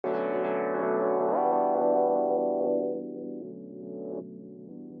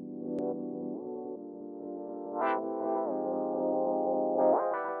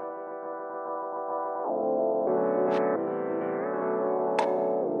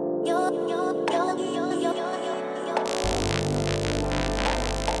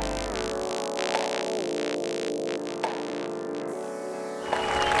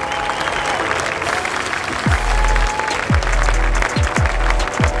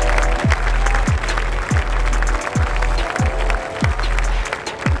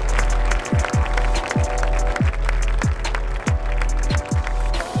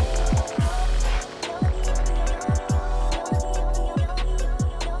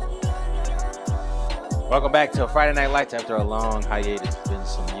Welcome back to Friday Nite Lites after a long hiatus. It's been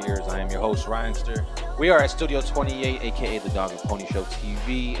some years. I am your host, Ryanster. We are at Studio 28, a.k.a. The Dog and Pony Show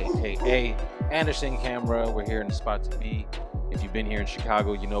TV, a.k.a. Anderson Camera. We're here in the spot to be. If you've been here in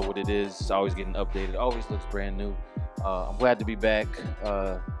Chicago, you know what it is. It's always getting updated. Always looks brand new. I'm glad to be back.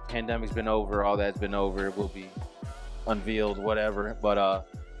 Pandemic's been over. All that's been over. It will be unveiled, whatever. But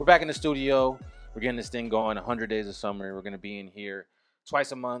we're back in the studio. We're getting this thing going. 100 days of summer. We're going to be in here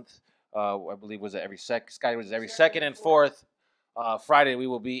twice a month. I believe was it every second and fourth Friday. We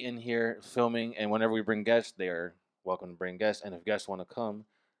will be in here filming, and whenever we bring guests, they are welcome to bring guests. And if guests want to come,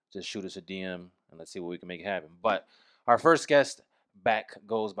 just shoot us a DM and let's see what we can make happen. But our first guest back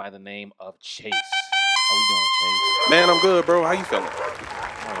goes by the name of Chaase. How we doing, Chaase? Man, I'm good, bro. How you feeling?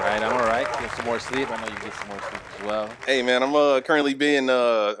 I'm all right. Get some more sleep. I know you get some more sleep as well. Hey, man, I'm currently being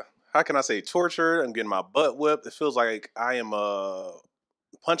how can I say, tortured. I'm getting my butt whipped. It feels like I am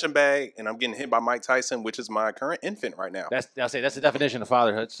punching bag, and I'm getting hit by Mike Tyson, which is my current infant right now. I'll say that's the definition of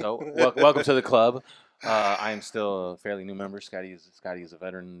fatherhood. So welcome to the club. I am still a fairly new member. Scotty is a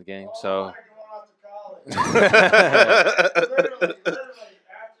veteran in the game. So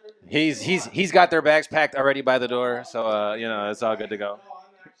he's got their bags packed already by the door. So you know, it's all good to go.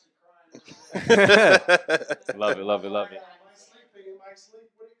 Love it.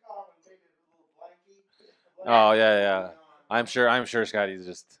 Oh yeah. I'm sure Scotty's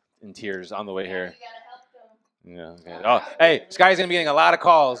just in tears on the way here. Yeah. Okay. Oh, hey, Scotty's gonna be getting a lot of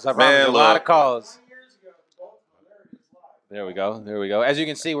calls. I promise you, a lot of calls. There we go. As you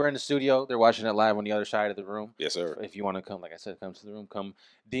can see, we're in the studio. They're watching it live on the other side of the room. Yes, sir. If you want to come, like I said, come to the room. Come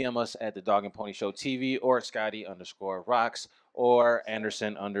DM us at the Dog and Pony Show TV or Scotty_rocks or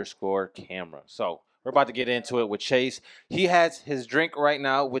Anderson_camera. So we're about to get into it with Chaase. He has his drink right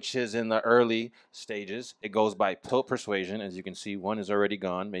now, which is in the early stages. It goes by PILT Persuasion. As you can see, one is already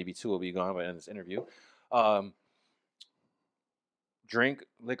gone. Maybe two will be gone by the end of this interview. Drink,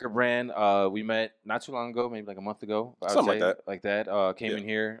 liquor brand. We met not too long ago, maybe like a month ago. Something like that. Came in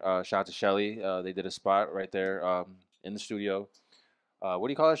here. Shout out to Shelly. They did a spot right there in the studio. What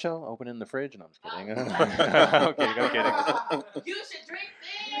do you call that show? Opening the fridge? No, I'm just kidding. I'm kidding. You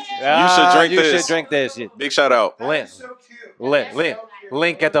should drink this. You should drink this. Big shout out. Link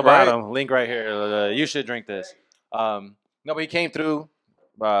at the bottom. Link right here. You should drink this. No, but he came through,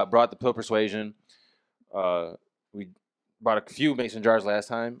 brought the PILT Persuasion. We brought a few mason jars last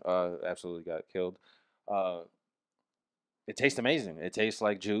time. Absolutely got killed. It tastes amazing. It tastes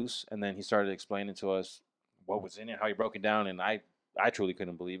like juice. And then he started explaining to us what was in it, how he broke it down, and I truly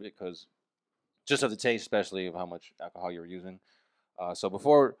couldn't believe it because just of the taste, especially of how much alcohol you were using. So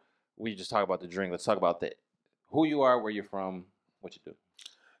before we just talk about the drink, let's talk about who you are, where you're from, what you do.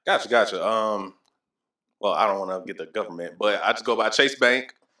 Gotcha. Well, I don't want to get the government, but I just go by Chaase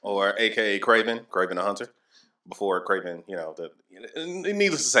Bank or AKA Kraven the Hunter. Before Kraven,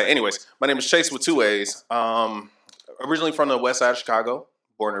 needless to say. Anyways, my name is Chaase with 2 A's. Originally from the west side of Chicago,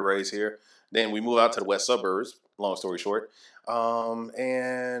 born and raised here. Then we moved out to the west suburbs, long story short.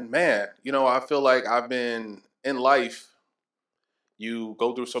 And man, I feel like I've been in life, you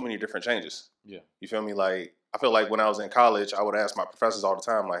go through so many different changes. Yeah. You feel me? Like, I feel like when I was in college, I would ask my professors all the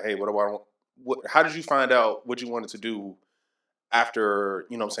time, like, hey, how did you find out what you wanted to do after,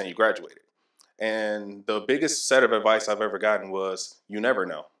 you graduated? And the biggest set of advice I've ever gotten was, you never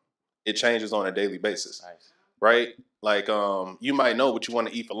know. It changes on a daily basis. Nice. Right? Like, you might know what you want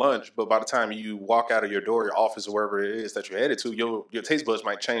to eat for lunch, but by the time you walk out of your door, your office, or wherever it is that you're headed to, your taste buds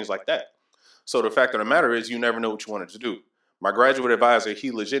might change like that. So the fact of the matter is, you never know what you wanted to do. My graduate advisor, he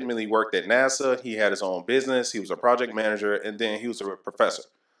legitimately worked at NASA. He had his own business. He was a project manager, and then he was a professor.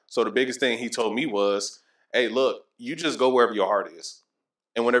 So the biggest thing he told me was, hey, look, you just go wherever your heart is.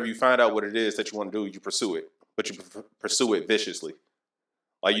 And whenever you find out what it is that you want to do, you pursue it. But you pursue it viciously.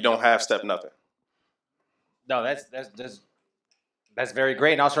 Like, you don't half-step nothing. No, that's very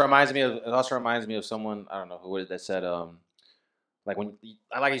great. And also reminds me of someone, I don't know who it is, that said,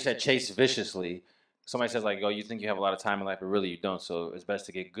 like you said, chase viciously. Somebody says, like, oh, you think you have a lot of time in life, but really you don't. So it's best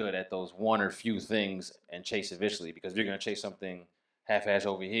to get good at those one or few things and chase it viciously. Because if you're going to chase something half-ass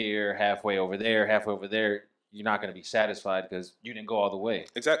over here, halfway over there, you're not going to be satisfied because you didn't go all the way.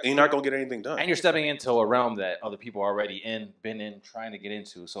 Exactly. You're not going to get anything done. And you're stepping into a realm that other people are already been in, trying to get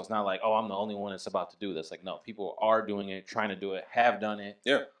into. So it's not like, oh, I'm the only one that's about to do this. Like, no, people are doing it, trying to do it, have done it.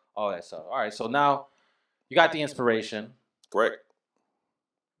 Yeah. All that stuff. All right. So now you got the inspiration. Correct.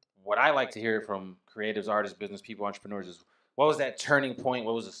 What I like to hear from creatives, artists, business people, entrepreneurs is, what was that turning point?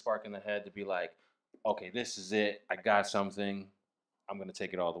 What was the spark in the head to be like, okay, this is it. I got something. I'm going to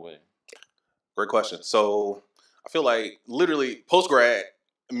take it all the way. Great question. So I feel like literally post-grad,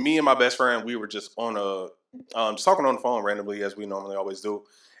 me and my best friend, we were just on just talking on the phone randomly as we normally always do.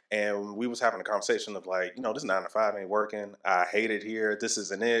 And we was having a conversation of like, this 9 to 5 ain't working. I hate it here. This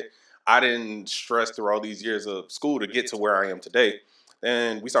isn't it. I didn't stress through all these years of school to get to where I am today.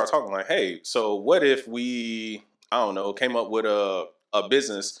 And we started talking like, hey, so what if we, I don't know, came up with a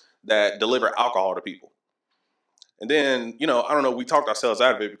business that delivered alcohol to people? And then, I don't know, we talked ourselves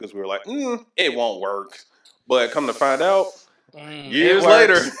out of it because we were like, it won't work. But come to find out, years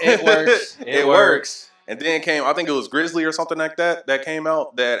later, it works. It works. And then came, I think it was Grizzly or something like that came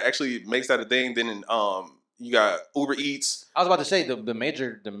out that actually makes that a thing. Then you got Uber Eats. I was about to say the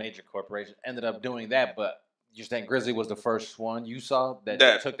major corporation ended up doing that, but you're saying Grizzly was the first one you saw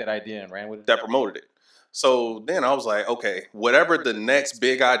that took that idea and ran with it? That promoted it. So then I was like, okay, whatever the next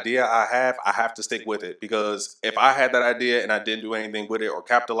big idea I have to stick with it. Because if I had that idea and I didn't do anything with it or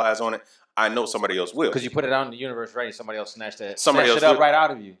capitalize on it, I know somebody else will. Because you put it out in the universe ready, somebody else snatched it up right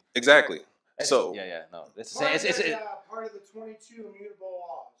out of you. Exactly. So no, it's part of the 22 immutable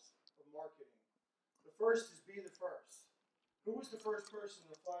laws of marketing. The first is be the first. Who was the first person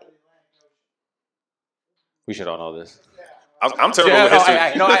to fly to the Atlantic Ocean? We should all know this. Yeah. I'm terrible with history.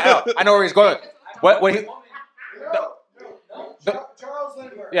 I know where he's going. What he? No, Charles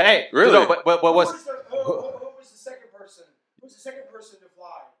Lindbergh. Yeah, hey, really? No, but what was? Who was the second person? Who was the second person to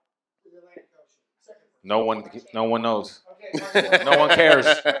fly to the Atlantic Ocean? Second person. No one knows. Okay. No one cares.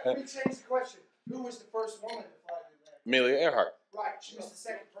 Let me change the question. Who was the first woman to fly to the Atlantic Ocean? Amelia Earhart. Right, she was the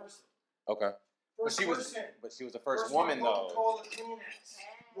second person. Okay. But she was the first woman though. Coca-Cola, Kleenex,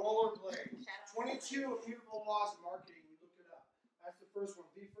 rollerblade. 22 immutable laws of marketing. You looked it up. That's the first one.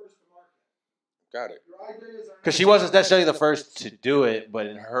 Be first to market. Got it. Your ideas are Because she wasn't necessarily the first to do it, but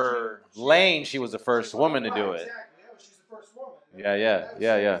in her lane, she was the first woman to do it. Exactly. Yeah, but she's the first woman. Yeah. That was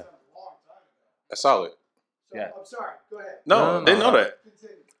a long time ago. That's solid. So, Yeah. I'm sorry. Go ahead. No, didn't know that.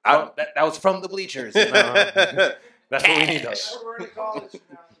 Continue. That was from the bleachers. That's what we need, though. We're in college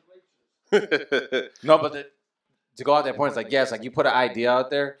now. The bleachers. No, but to go out that point, it's like, yes, like you put an idea out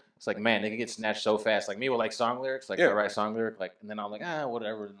there. It's like, man, they can get snatched so fast. Like me with like song lyrics, like I write song lyric, like, and then I'm like,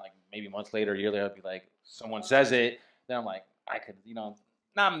 whatever. And like maybe months later, a year later, I'll be like, someone says it. Then I'm like, I could,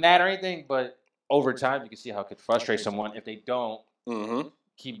 not mad or anything, but over time, you can see how it could frustrate someone if they don't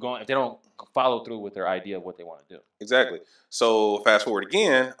keep going, if they don't follow through with their idea of what they want to do. Exactly. So fast forward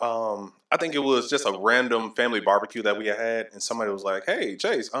again, I think it was just a random family barbecue that we had, and somebody was like, "Hey,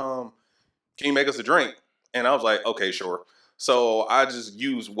 Chaase, can you make us a drink?" And I was like, "Okay, sure." So I just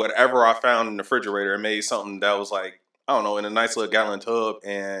used whatever I found in the refrigerator and made something that was like, I don't know, in a nice little gallon tub,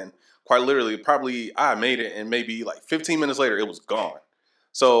 and quite literally, probably I made it, and maybe like 15 minutes later, it was gone.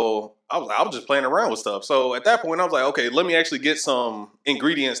 So I was just playing around with stuff. So at that point, I was like, okay, let me actually get some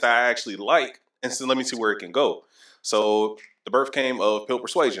ingredients that I actually like, and so let me see where it can go. So the birth came of PILT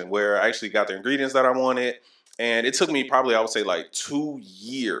Persuasion, where I actually got the ingredients that I wanted. And it took me probably, I would say, like 2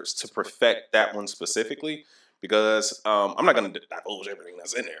 years to perfect that one specifically, because I'm not going to divulge everything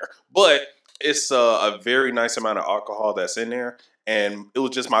that's in there. But it's a very nice amount of alcohol that's in there. And it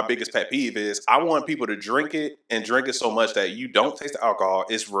was just my biggest pet peeve is I want people to drink it and drink it so much that you don't taste the alcohol.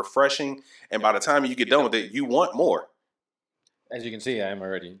 It's refreshing. And by the time you get done with it, you want more. As you can see, I'm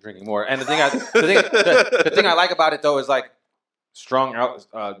already drinking more. And the thing I like about it, though, is like strong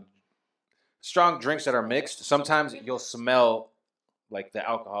drinks that are mixed. Sometimes you'll smell like the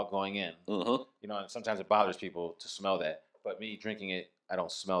alcohol going in. And sometimes it bothers people to smell that. But me drinking it, I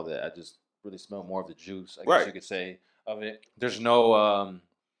don't smell that. I just really smell more of the juice, I guess you could say, of it. There's no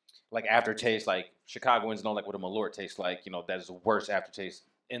like aftertaste, like Chicagoans know like what a Malort tastes like. That is the worst aftertaste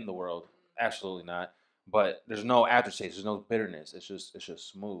in the world. Absolutely not. But there's no aftertaste. There's no bitterness. It's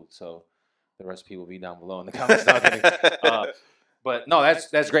just smooth. So the recipe will be down below in the comments. But no,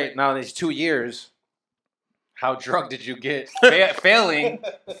 that's great. Now in these 2 years, how drunk did you get? Failing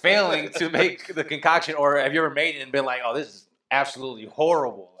to make the concoction, or have you ever made it and been like, oh, this is absolutely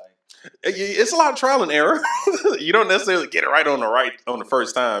horrible? Like, it's a lot of trial and error. You don't necessarily get it right on the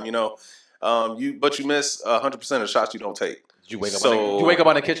first time, but you miss 100% of the shots you don't take. Did you wake up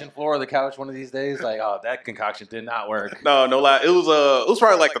on the kitchen floor or the couch one of these days? Like, oh, that concoction did not work. No lie. It was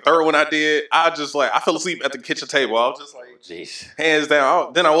probably like the third one I did. I fell asleep at the kitchen table. I was just like, jeez, hands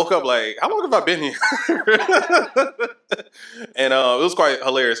down. Then I woke up like, how long have I been here? And it was quite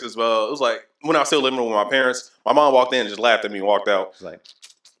hilarious because it was like when I was still living with my parents. My mom walked in and just laughed at me and walked out. She's like,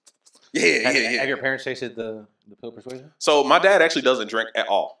 yeah. Have your parents tasted the PILT Persuasion? So my dad actually doesn't drink at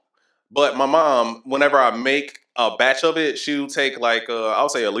all. But my mom, whenever I make a batch of it, she'll take like I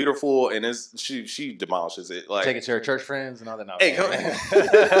would say a liter full, and she demolishes it. Like take it to her church friends and all that. No, hey,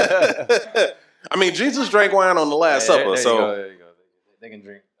 I mean, Jesus drank wine on the Last Supper, there so you go. they can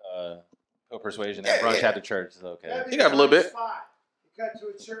drink PILT Persuasion at brunch after church. It's okay. You got a little bit. Spot. You cut to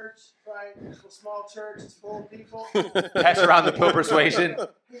a church, right? It's a small church. It's full of people. Pass around the PILT Persuasion.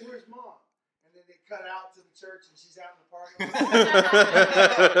 Hey, where's mom? And then they cut out to the church, and she's out in the parking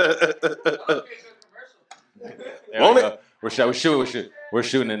lot. Won't it? We're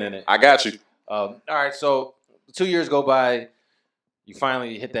shooting it in it. I got you. All right, so 2 years go by. You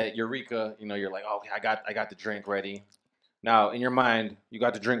finally hit that eureka. You know, you're like, okay, I got the drink ready. Now, in your mind, you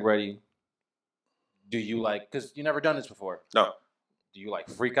got the drink ready. Do you because you never done this before? No. Do you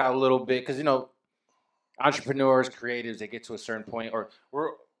freak out a little bit? Because entrepreneurs, creatives, they get to a certain point, or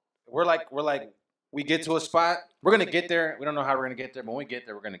we're like we get to a spot, we're gonna get there. We don't know how we're gonna get there, but when we get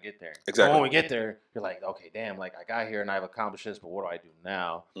there, we're gonna get there. Exactly. But when we get there, you're like, okay, damn, I got here and I've accomplished this, but what do I do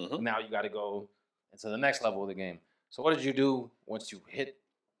now? Mm-hmm. Now you got to go into the next level of the game. So what did you do once you hit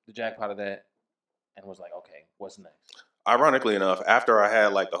the jackpot of that, and was like, okay, what's next? Ironically enough, after I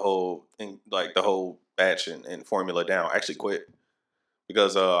had the whole batch and formula down, I actually quit.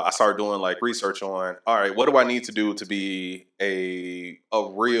 Because I started doing research on, all right, what do I need to do to be a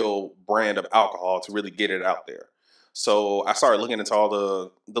real brand of alcohol to really get it out there? So I started looking into all the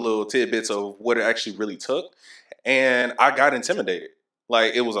little tidbits of what it actually really took, and I got intimidated.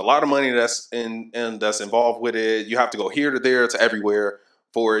 It was a lot of money that's involved with it. You have to go here to there to everywhere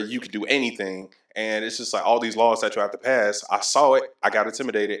for you could do anything, and it's just all these laws that you have to pass. I saw it, I got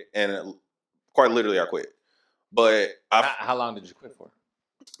intimidated, and quite literally I quit. But how long did you quit for?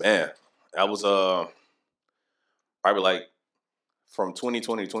 Man, that was probably from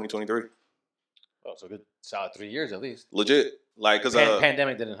 2020 to 2023. Oh, so good, solid 3 years at least. Legit, because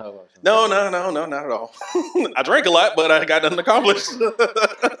pandemic didn't help. No, not at all. I drank a lot, but I got nothing accomplished.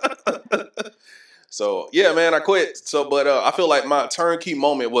 So yeah, man, I quit. So, but I feel like my turnkey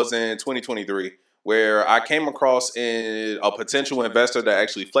moment was in 2023, where I came across a potential investor that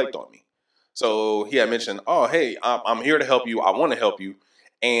actually flaked on me. So he had mentioned, oh, hey, I'm here to help you. I want to help you.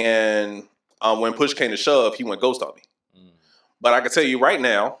 And when push came to shove, he went ghost on me. But I can tell you right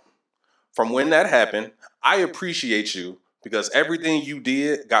now, from when that happened, I appreciate you because everything you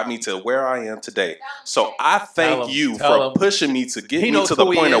did got me to where I am today. So I thank you for pushing me to get me to the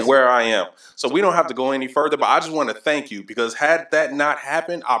point of where I am. So we don't have to go any further, but I just want to thank you because had that not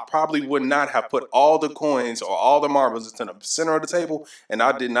happened, I probably would not have put all the coins or all the marbles into the center of the table. And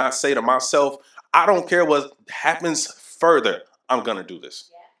I did not say to myself, I don't care what happens further. I'm going to do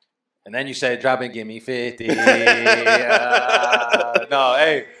this. And then you said, drop and give me 50. No,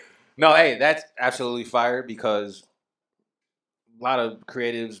 hey, that's absolutely fire because a lot of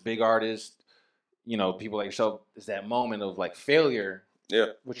creatives, big artists, people like yourself, is that moment of failure,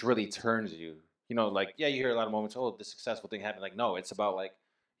 which really turns you. You hear a lot of moments, oh, this successful thing happened. No, it's about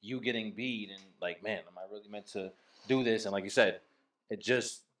you getting beat and man, am I really meant to do this? And like you said, it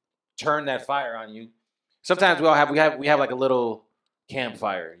just turned that fire on you. Sometimes we have a little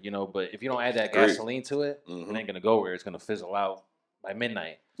campfire, but if you don't add that gasoline to it, it ain't gonna go where it's gonna fizzle out by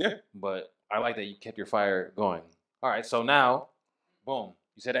midnight. Yeah. But I like that you kept your fire going. All right, so now, boom,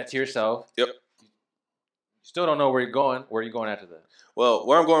 you said that to yourself. Yep. You still don't know where you're going. Where are you going after that? Well,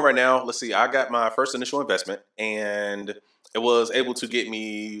 where I'm going right now, let's see. I got my first initial investment, and it was able to get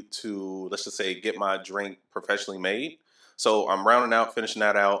me to, let's just say, get my drink professionally made. So I'm rounding out, finishing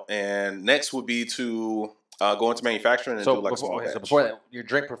that out, and next would be to go into manufacturing and do a small batch. So before that, your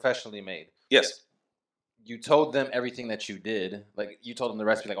drink professionally made. Yes. You told them everything that you did. You told them the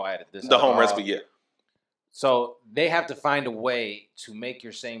recipe, I added this. The home recipe, yeah. So they have to find a way to make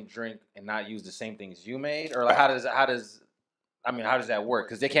your same drink and not use the same things you made, or how does that work?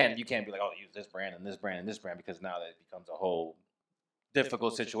 Because you can't be like, oh, use this brand and this brand and this brand, because now that becomes a whole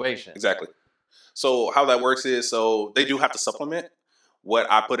difficult situation. Exactly. So how that works is, so they do have to supplement what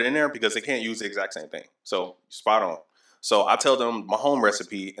I put in there because they can't use the exact same thing. So spot on. So I tell them my home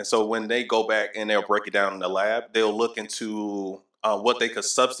recipe, and so when they go back and they'll break it down in the lab, they'll look into what they could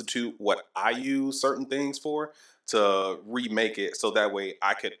substitute what I use certain things for to remake it, so that way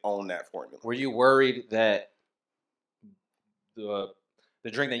I could own that formula. Were you worried that the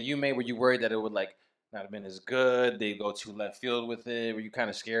drink that you made, were you worried that it would not have been as good? They go too left field with it? Were you kind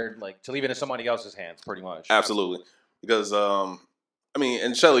of scared to leave it in somebody else's hands, pretty much? Absolutely, because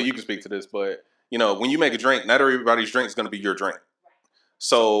and Shelly, you can speak to this, but when you make a drink, not everybody's drink is going to be your drink.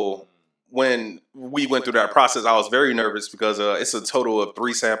 So when we went through that process, I was very nervous because it's a total of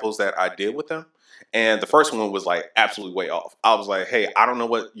 3 samples that I did with them. And the first one was absolutely way off. I was like, hey, I don't know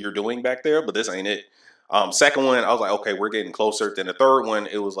what you're doing back there, but this ain't it. Second one, I was like, okay, we're getting closer. Then the third one,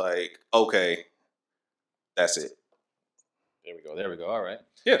 it was like, okay, that's it. There we go. All right.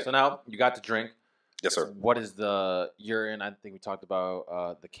 Yeah. So now you got the drink. Yes, sir. What is the urine? I think we talked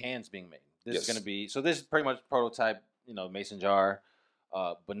about the cans being made. This is going to be, so this is pretty much prototype, you know, mason jar.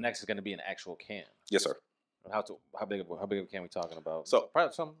 But next is going to be an actual can. Yes, sir. How big of a can we talking about? So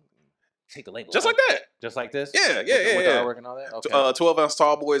probably some. Take the label. Just like that. Just like this. Yeah, with the artwork and all that. Okay. 12-ounce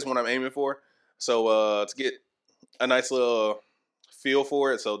tall boy is what I'm aiming for. So to get a nice little feel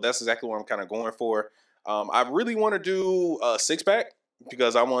for it, so that's exactly what I'm kind of going for. I really want to do a 6-pack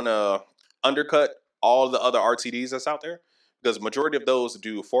because I want to undercut all the other RTDs that's out there because majority of those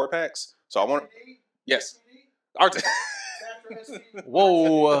do 4-packs. So I want, yes,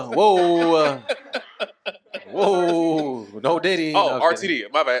 Whoa, no Diddy. Oh, no,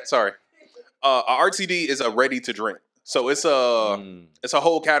 RTD. My bad. Sorry. A RTD is a ready to drink. So it's a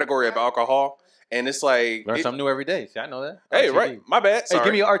whole category of alcohol, and it's like learn something new every day. See, I know that. Hey, RTD. right. My bad. Sorry. Hey,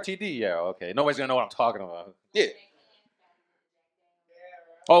 give me an RTD. Yeah, okay. Nobody's gonna know what I'm talking about. Yeah.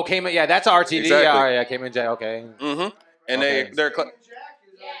 Oh, Cayman. Yeah, that's RTD. Exactly. Yeah, all right, yeah, Cayman Jack. Okay. Mm-hmm. And Okay. they're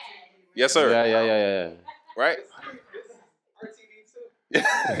yes, sir. Yeah. Right.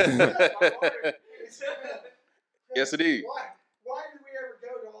 Yes, indeed. Why did we ever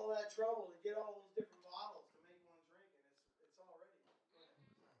go to all that trouble to get all those different bottles to make one drink? It's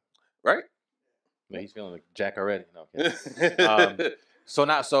already. Right. Yeah, he's feeling like Jack already. No,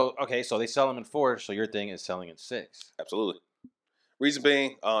 okay. So they sell them in 4. So your thing is selling in 6. Absolutely. Reason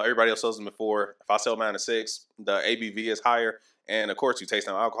being, everybody else sells them in 4. If I sell mine in 6, the ABV is higher, and of course, you taste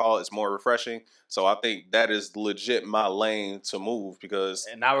the alcohol. It's more refreshing. So I think that is legit my lane to move because.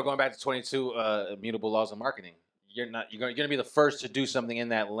 And now we're going back to 22 immutable laws of marketing. You're going to be the first to do something in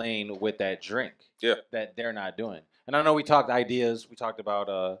that lane with that drink. Yeah. That they're not doing. And I know we talked ideas. We talked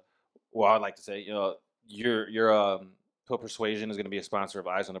about well, I'd like to say, you know, your PILT Persuasion is going to be a sponsor of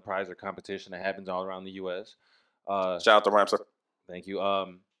Eyes on the Prize, or competition that happens all around the U.S. Shout out to Rhyme, sir. Thank you.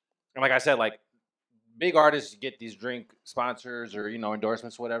 And like I said, like big artists get these drink sponsors or, you know,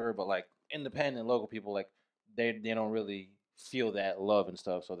 endorsements, whatever. But like independent local people, like they don't really feel that love and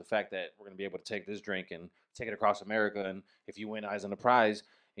stuff. So the fact that we're going to be able to take this drink and take it across America, and if you win Eyes on the Prize,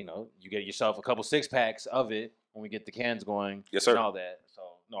 you know, you get yourself a couple 6-packs of it when we get the cans going. Yes, sir. And all that. So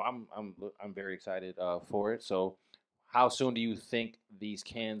no, I'm very excited for it. So how soon do you think these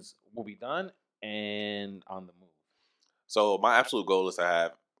cans will be done and on the move? So my absolute goal is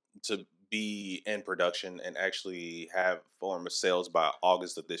to be in production and actually have form of sales by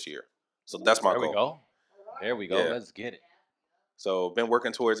August of this year. So that's my goal. There we go. Yeah. Let's get it. So been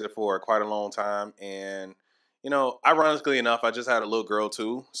working towards it for quite a long time, and you know, ironically enough, I just had a little girl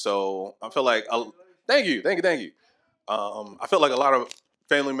too. So I feel like thank you. I feel like a lot of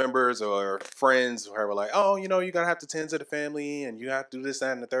family members or friends were like, oh, you know, you're gonna have to tend to the family, and you have to do this,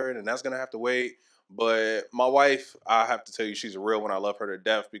 that, and the third, and that's gonna have to wait. But my wife, I have to tell you, she's a real one. I love her to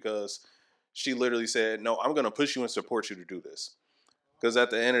death because she literally said, no, I'm going to push you and support you to do this. Because at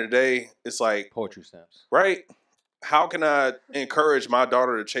the end of the day, it's like. Poetry stamps. Right? How can I encourage my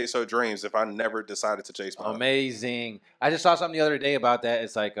daughter to chase her dreams if I never decided to chase mine? Amazing. I just saw something the other day about that.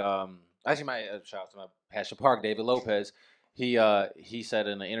 It's like, actually, my shout out to my Passion Park, David Lopez. He said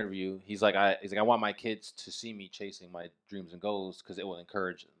in an interview, he's like, I want my kids to see me chasing my dreams and goals because it will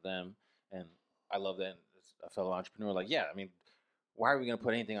encourage them. And I love that. As a fellow entrepreneur, like, yeah, I mean, why are we going to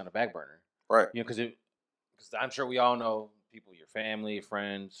put anything on the back burner? Right. You know, because I'm sure we all know people, your family,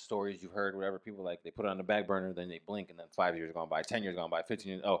 friends, stories you've heard, whatever. People like, they put it on the back burner, then they blink, and then 5 years gone by, 10 years gone by, 15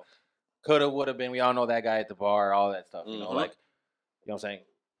 years. Oh, coulda, woulda been. We all know that guy at the bar, all that stuff. You know, like, you know what I'm saying?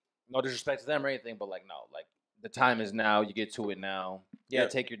 No disrespect to them or anything, but like, no, like, the time is now. You get to it now. Yeah,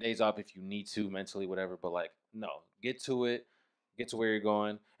 take your days off if you need to, mentally, whatever. But like, no, get to it. Get to where you're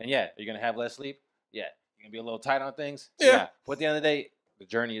going. And yeah, you're going to have less sleep? Yeah. You're going to be a little tight on things? Yeah. But at the end of the day, the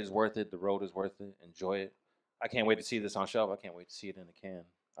journey is worth it. The road is worth it. Enjoy it. I can't wait to see this on shelf. I can't wait to see it in the can,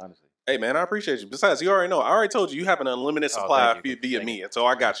 honestly. Hey, man, I appreciate you. Besides, you already know. I already told you have an unlimited supply via me. So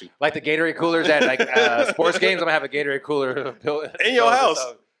I got you. Like the Gatorade coolers at like sports games, I'm going to have a Gatorade cooler in your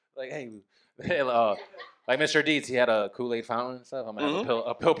house. Like, hey, like Mr. Deeds, he had a Kool-Aid fountain and stuff. I'm going to have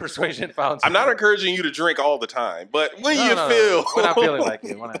a PILT Persuasion fountain. I'm not encouraging you to drink all the time, but when you feel. When I'm feeling like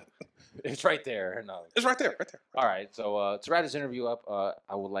it. It's right there. No. It's right there. All right. So to wrap this interview up,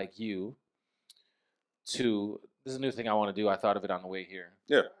 I would like you to, this is a new thing I want to do. I thought of it on the way here.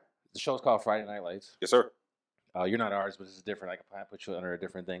 Yeah. The show's called Friday Nite Lites. Yes, sir. You're not ours, but this is different. I can put you under a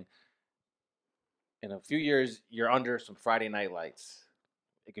different thing. In a few years, you're under some Friday Night Lights.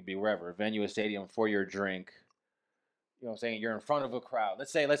 It could be wherever, a venue, a stadium, for your drink. You know what I'm saying? You're in front of a crowd.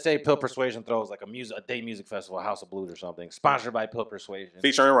 Let's say PILT Persuasion throws like a day music festival, a House of Blues or something, sponsored by PILT Persuasion.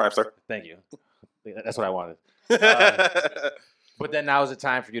 Featuring Rhyme, sir. Thank you. That's what I wanted. But then now is the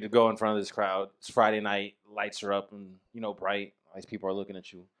time for you to go in front of this crowd. It's Friday night, lights are up and, you know, bright. Nice people are looking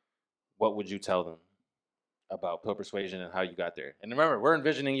at you. What would you tell them about PILT Persuasion and how you got there? And remember, we're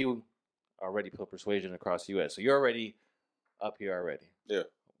envisioning you already PILT Persuasion across the U.S. So you're already up here already. Yeah.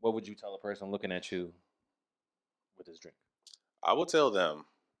 What would you tell a person looking at you with this drink? I will tell them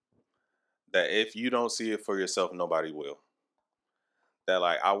that if you don't see it for yourself, nobody will. That,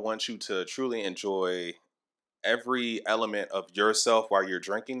 like, I want you to truly enjoy every element of yourself while you're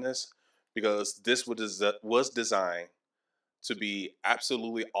drinking this, because this was designed to be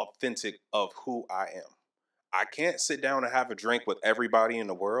absolutely authentic of who I am. I can't sit down and have a drink with everybody in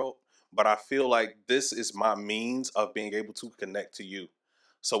the world, but I feel like this is my means of being able to connect to you.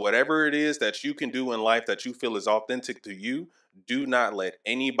 So whatever it is that you can do in life that you feel is authentic to you, do not let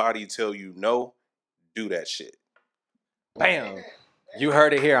anybody tell you no. Do that shit. Bam! You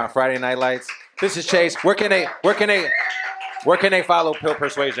heard it here on Friday Nite Lites. This is Chaase. Where can they follow PILT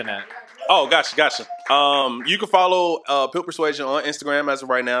Persuasion at? Oh, gotcha. You can follow PILT Persuasion on Instagram as of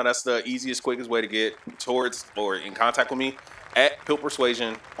right now. That's the easiest, quickest way to get towards or in contact with me, at PILT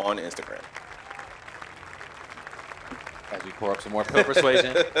Persuasion on Instagram. As we pour up some more PILT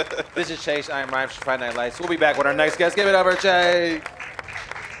Persuasion. This is Chaase. I am Rhymes from Friday Nite Lites. We'll be back with our next guest. Give it up for Chaase.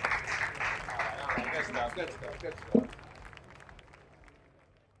 Good stuff.